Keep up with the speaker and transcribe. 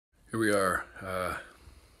Here we are,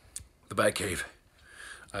 the bat cave.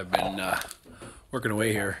 I've been working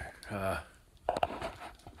away here.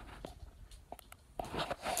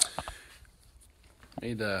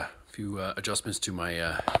 Made a few adjustments to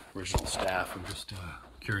my original staff. I'm just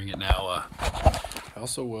curing it now. I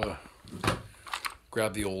also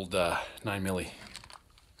grabbed the old 9mm.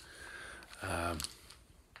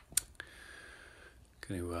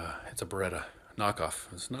 It's a Beretta knockoff.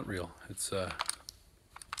 It's not real. It's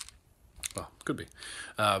well, could be.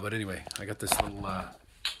 But anyway, I got this little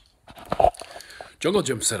jungle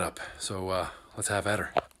gym set up. So let's have at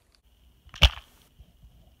her.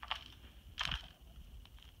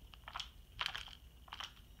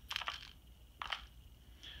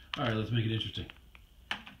 All right, let's make it interesting.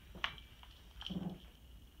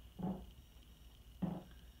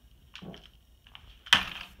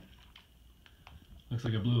 Looks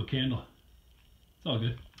like I blew a candle. It's all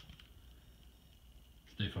good.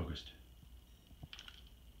 Stay focused.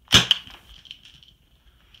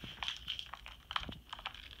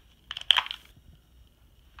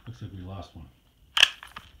 Looks like we lost one.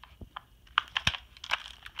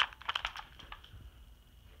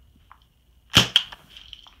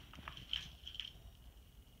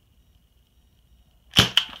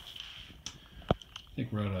 I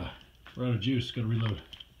think we're out of juice. Gotta reload.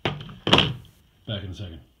 Back in a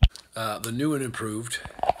second. The new and improved.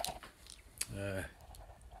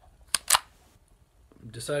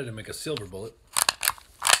 Decided to make a silver bullet.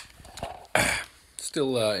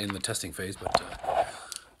 Still in the testing phase, but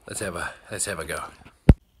let's have a go.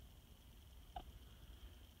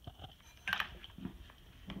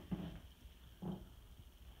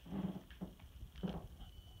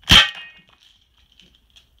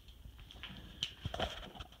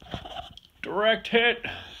 Direct hit,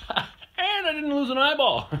 and I didn't lose an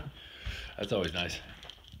eyeball. That's always nice.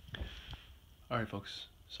 All right, folks,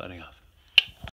 signing off.